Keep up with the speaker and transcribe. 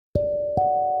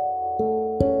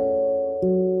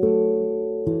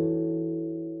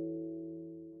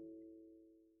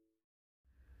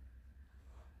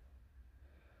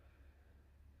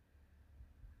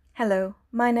Hello,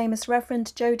 my name is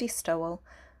Reverend Jodie Stowell.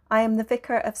 I am the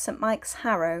Vicar of St Mike's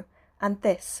Harrow, and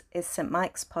this is St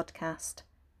Mike's Podcast.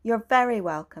 You're very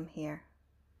welcome here.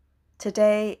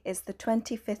 Today is the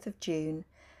 25th of June,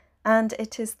 and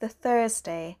it is the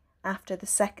Thursday after the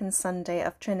second Sunday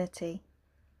of Trinity.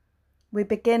 We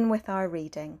begin with our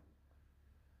reading.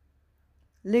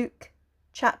 Luke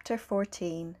chapter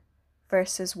 14,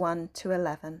 verses 1 to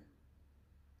 11.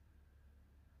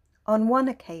 On one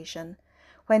occasion,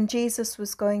 when Jesus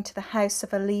was going to the house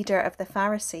of a leader of the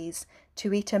Pharisees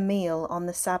to eat a meal on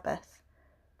the Sabbath,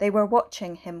 they were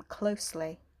watching him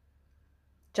closely.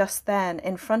 Just then,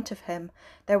 in front of him,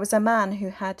 there was a man who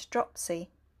had dropsy.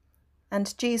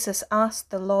 And Jesus asked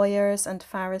the lawyers and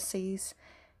Pharisees,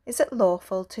 "Is it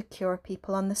lawful to cure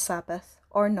people on the Sabbath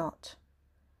or not?"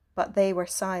 But they were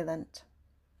silent.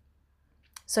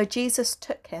 So Jesus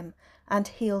took him and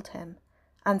healed him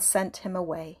and sent him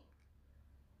away.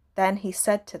 Then he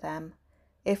said to them,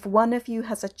 "If one of you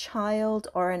has a child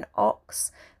or an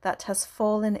ox that has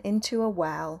fallen into a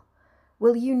well,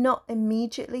 will you not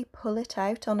immediately pull it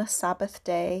out on a Sabbath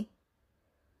day?"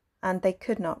 And they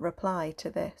could not reply to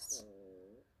this.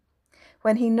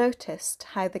 When he noticed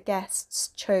how the guests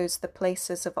chose the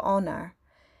places of honor,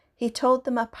 he told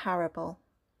them a parable.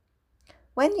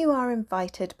 "When you are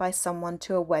invited by someone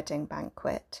to a wedding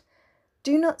banquet,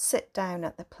 do not sit down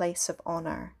at the place of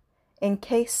honor, in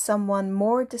case someone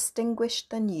more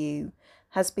distinguished than you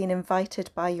has been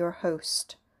invited by your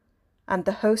host, and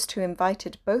the host who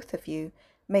invited both of you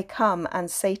may come and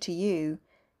say to you,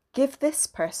 'Give this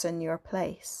person your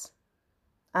place.'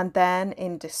 And then,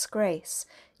 in disgrace,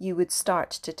 you would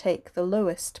start to take the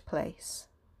lowest place.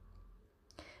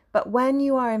 But when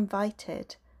you are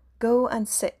invited, go and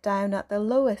sit down at the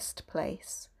lowest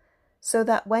place, so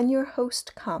that when your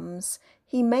host comes,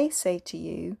 he may say to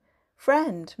you,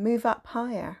 'Friend, move up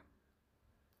higher.'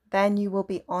 Then you will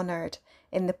be honored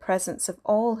in the presence of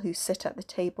all who sit at the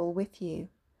table with you.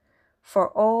 For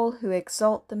all who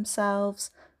exalt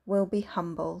themselves will be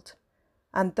humbled,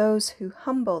 and those who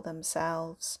humble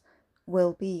themselves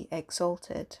will be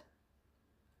exalted."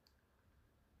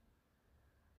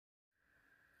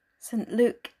 St.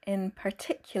 Luke, in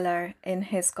particular in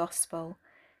his Gospel,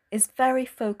 is very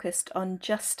focused on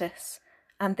justice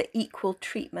and the equal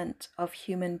treatment of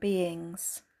human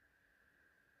beings.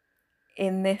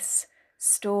 In this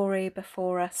story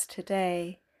before us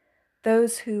today,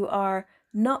 those who are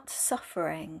not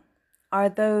suffering are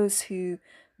those who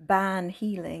ban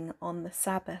healing on the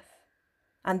Sabbath,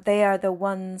 and they are the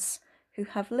ones who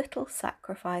have little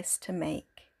sacrifice to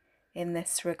make in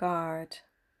this regard.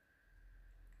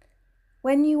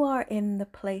 When you are in the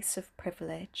place of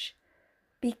privilege,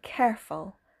 be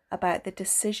careful about the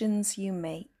decisions you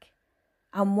make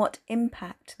and what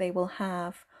impact they will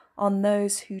have on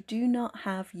those who do not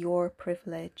have your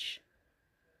privilege.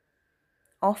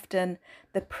 Often,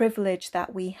 the privilege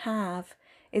that we have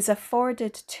is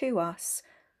afforded to us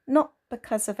not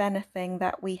because of anything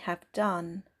that we have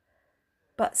done,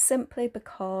 but simply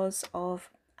because of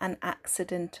an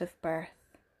accident of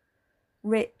birth.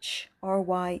 Rich or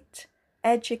white,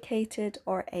 educated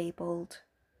or abled.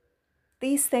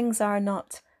 These things are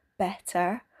not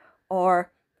better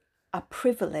or a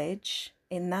privilege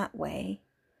in that way.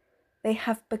 They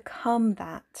have become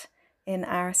that in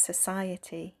our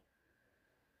society.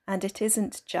 And it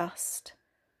isn't just,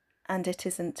 and it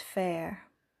isn't fair.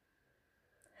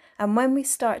 And when we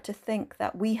start to think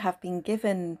that we have been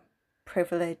given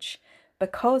privilege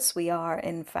because we are,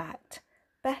 in fact,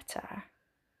 better,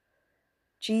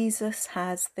 Jesus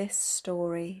has this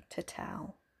story to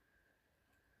tell.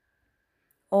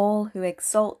 All who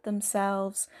exalt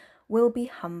themselves will be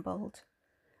humbled,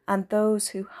 and those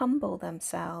who humble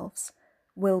themselves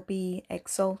will be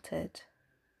exalted.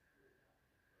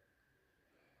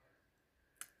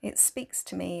 It speaks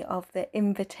to me of the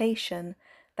invitation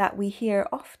that we hear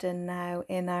often now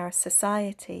in our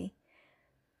society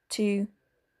to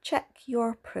check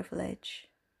your privilege.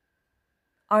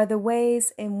 Are the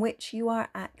ways in which you are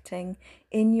acting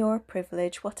in your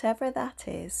privilege, whatever that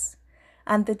is,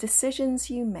 and the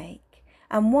decisions you make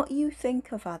and what you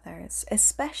think of others,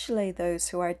 especially those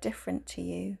who are different to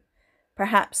you,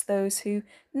 perhaps those who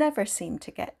never seem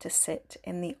to get to sit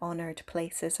in the honoured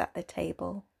places at the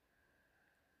table?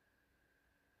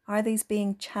 Are these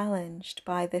being challenged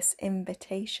by this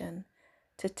invitation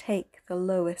to take the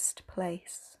lowest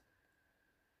place?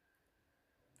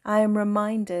 I am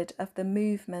reminded of the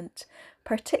movement,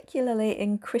 particularly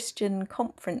in Christian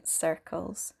conference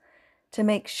circles, to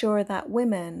make sure that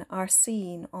women are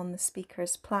seen on the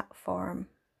speaker's platform,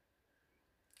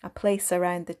 a place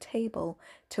around the table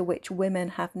to which women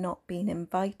have not been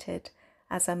invited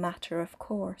as a matter of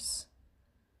course.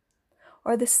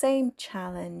 Or the same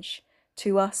challenge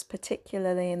to us,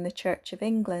 particularly in the Church of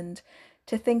England,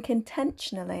 to think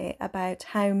intentionally about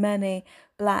how many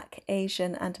Black,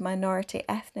 Asian and minority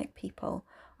ethnic people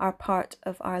are part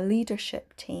of our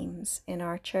leadership teams in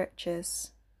our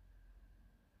churches.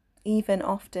 Even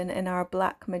often in our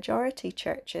Black majority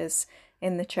churches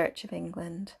in the Church of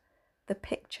England, the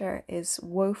picture is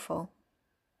woeful.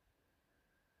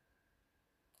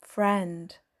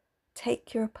 Friend,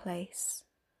 take your place.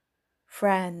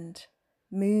 Friend,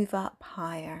 move up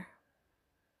higher.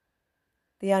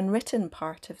 The unwritten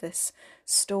part of this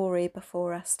story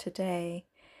before us today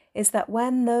is that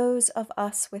when those of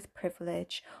us with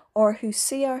privilege or who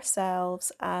see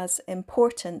ourselves as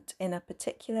important in a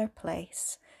particular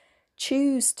place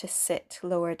choose to sit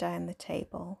lower down the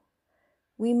table,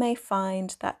 we may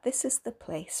find that this is the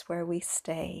place where we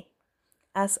stay,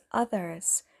 as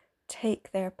others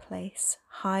take their place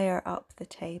higher up the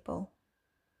table.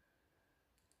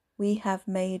 We have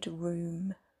made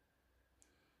room.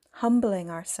 Humbling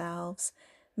ourselves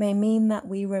may mean that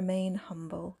we remain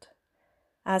humbled,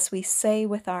 as we say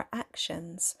with our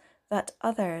actions that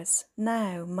others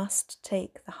now must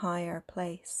take the higher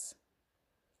place.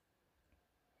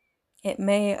 It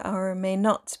may or may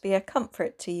not be a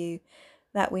comfort to you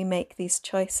that we make these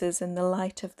choices in the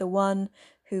light of the one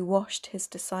who washed his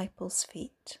disciples'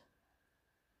 feet.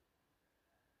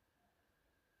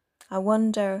 I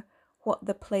wonder what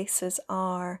the places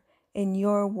are in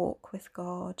your walk with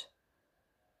God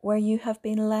where you have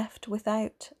been left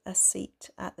without a seat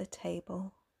at the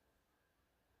table.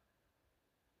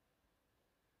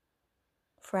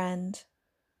 Friend,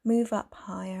 move up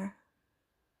higher.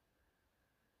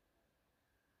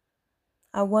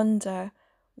 I wonder,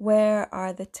 where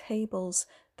are the tables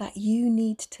that you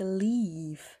need to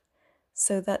leave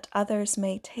so that others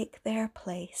may take their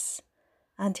place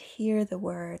and hear the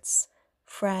words,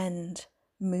 friend,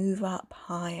 move up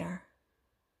higher.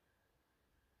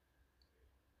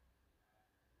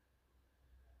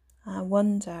 I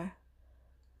wonder,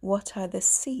 what are the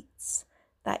seats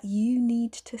that you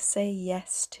need to say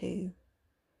yes to,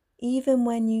 even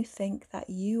when you think that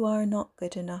you are not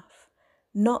good enough,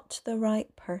 not the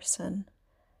right person,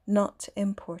 not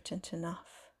important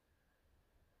enough.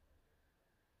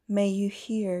 May you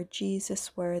hear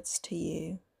Jesus' words to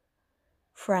you,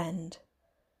 friend,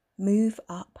 move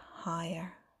up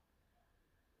higher.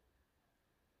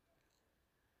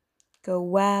 Go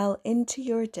well into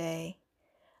your day,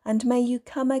 and may you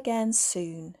come again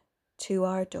soon to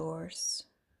our doors.